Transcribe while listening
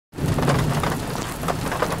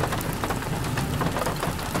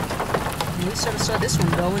we sort of saw this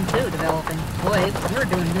one going too, developing. Boy, we're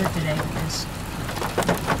doing good today with this.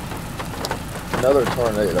 Another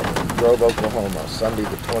tornado, Grove, Oklahoma, Sunday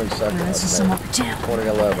the 22nd This is of some May, upper town.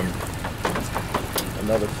 2011.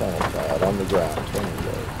 Another funnel cloud on the ground,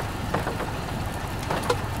 tornado.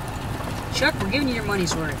 Chuck, we're giving you your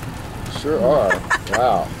money's worth. Sure are.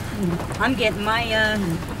 Wow. I'm getting my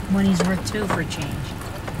money's worth too for a change.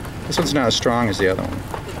 This one's not as strong as the other one.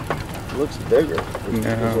 It looks bigger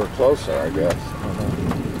because we're closer, I guess.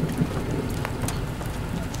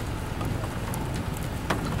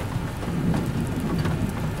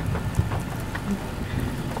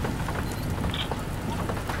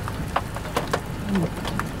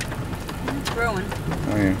 It's growing.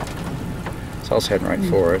 Oh yeah. It's also heading right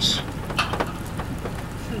for us.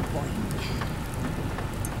 Oh boy.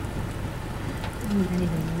 And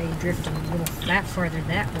even may drift a little that farther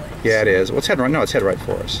that way. Yeah, it is. Well, it's heading right. No, it's heading right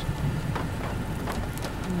for us.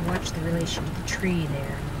 Watch the relation to the tree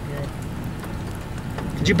there. Good.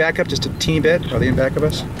 Could you back up just a teeny bit? Are they in back of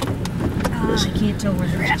us? I can't tell where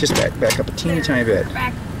they're at. Just back up a teeny tiny bit.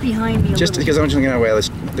 Back behind me a Just little. because I'm just going away.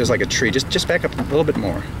 There's like a tree. Just back up a little bit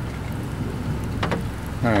more.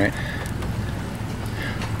 All right.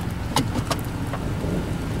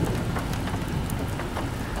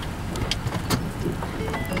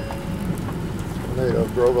 Tornado,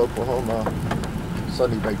 Grove, Oklahoma,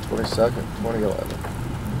 Sunday, May 22nd, 2011.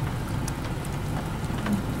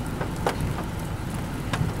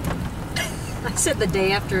 I said the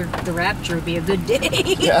day after the rapture would be a good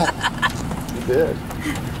day. Yeah, you did.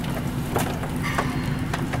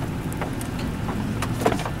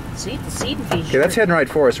 See, the seed and feed. Okay, that's heading right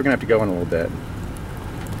for us. We're going to have to go in a little bit.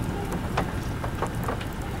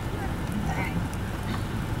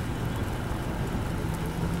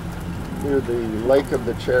 Near the Lake of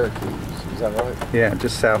the Cherokees, is that right? Yeah,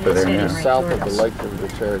 just south of there Yeah, now. right South toward of the us. Lake of the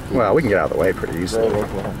Cherokees. Well, we can get out of the way pretty Grove, easily. Well,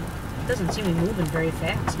 Oklahoma. It doesn't seem to be moving very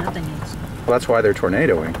fast. Nothing is. that's why they're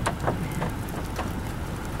tornadoing.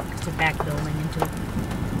 It's a back building into it.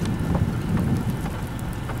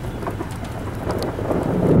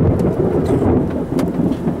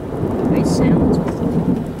 Nice sounds.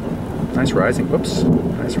 Nice rising. Whoops.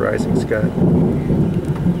 Nice rising, Scott.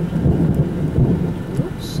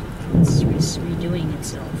 Oops. It's redoing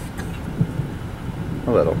itself.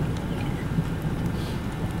 A little.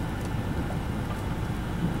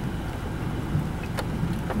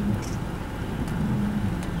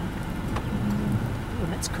 Oh,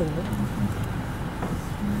 that's cool.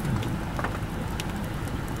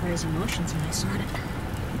 Rising motion's nice on it.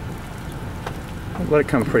 Let it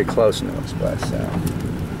come pretty close and it'll splash out.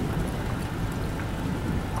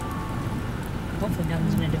 Hopefully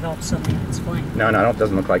nothing's going to develop something that's fine. No, it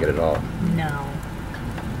doesn't look like it at all. No.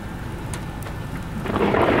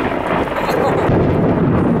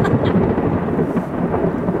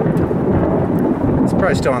 It's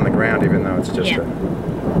probably still on the ground even though it's just Yeah. a...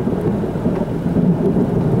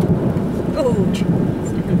 Oh,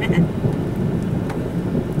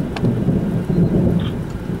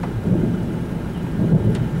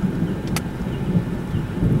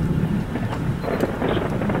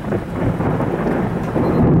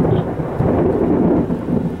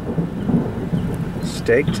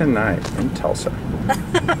 Steak tonight in Tulsa.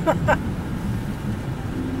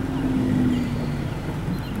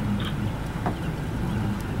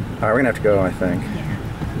 All right, we're gonna have to go, I think.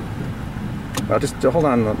 yeah. Well, just hold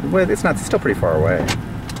on. Wait, it's still pretty far away,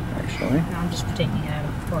 actually. No, I'm just taking it out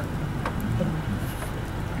of the park.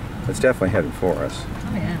 It's definitely heading for us.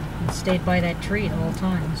 Oh yeah, it stayed by that tree the whole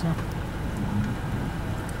time, so.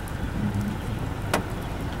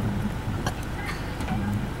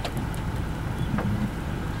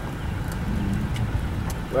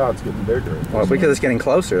 Wow, it's getting bigger. Well, because it's getting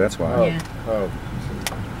closer, that's why. Oh, Yeah. oh.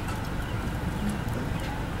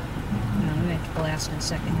 No, we have to blast in a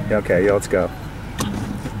second here. Yeah, okay, yeah, let's go.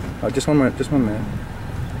 Oh, just 1 minute, just 1 minute.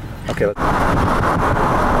 Okay, let's...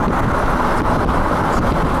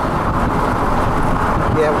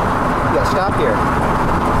 Yeah, stop here.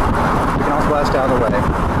 We can all blast out of the way.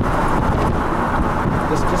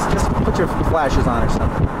 Just put your flashes on or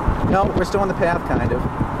something. No, we're still on the path, kind of.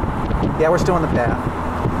 Yeah, we're still on the path.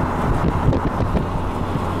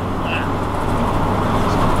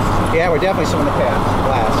 Yeah, we're definitely still on the path.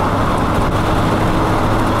 Blast.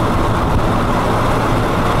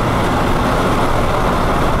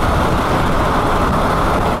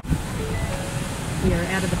 We are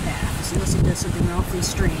out of the path, so listen to something awfully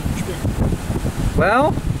strange. Good.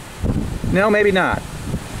 Well, no, maybe not.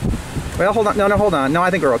 Well, hold on. No, hold on. No,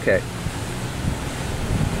 I think we're okay.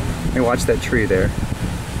 Let me watch that tree there.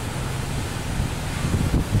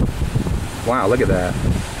 Wow, look at that.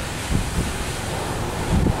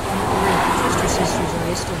 Sisters, are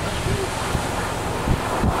they still up there?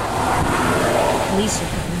 Lisa.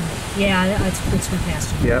 Yeah, it's been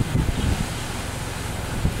past a year. Yep.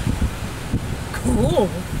 Cool.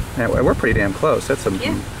 Yeah, we're pretty damn close. That's a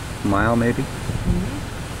Yeah. mile, maybe.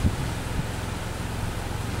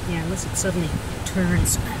 Yeah, unless it suddenly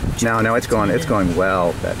turns. No, it's going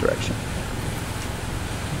well that direction.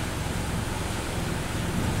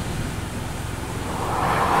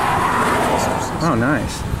 Oh,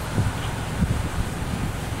 nice.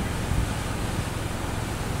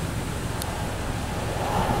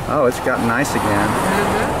 Oh, it's gotten nice again.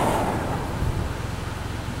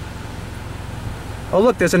 Oh,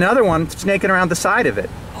 look, there's another one snaking around the side of it.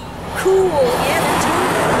 Cool. Yeah, that's cool.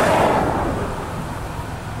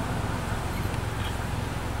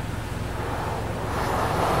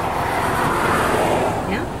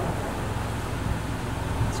 Yeah.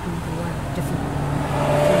 It's going to be a lot different.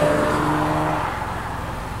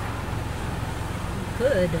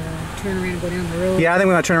 Could turn around and go down the road. Yeah, I think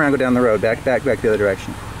we want to turn around and go down the road, back the other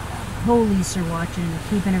direction. Police are watching and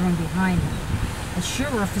keeping everyone behind them. The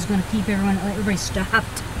sheriff is going to keep everybody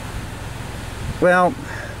stopped. Well,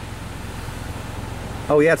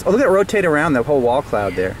 oh yeah, look at it rotate around the whole wall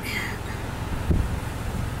cloud there.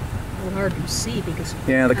 A little hard to see because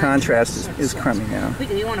Yeah, the contrast is sucks. coming out.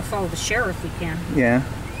 You want to follow the sheriff, we can. Yeah.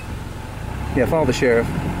 Yeah, follow the sheriff.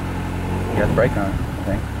 You got the brake on, I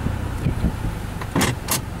think.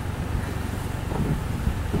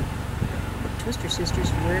 Twister Sisters,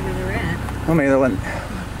 wherever they're at. Oh, maybe they're letting...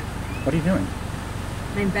 What are you doing?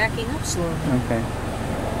 I'm backing up slowly. Okay.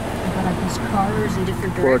 I've got like these cars in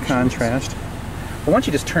different Poor directions. contrast. Well, why don't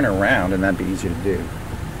you just turn around and that'd be easier to do.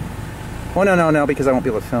 Oh, no, because I won't be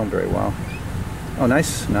able to film very well. Oh,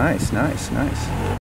 nice.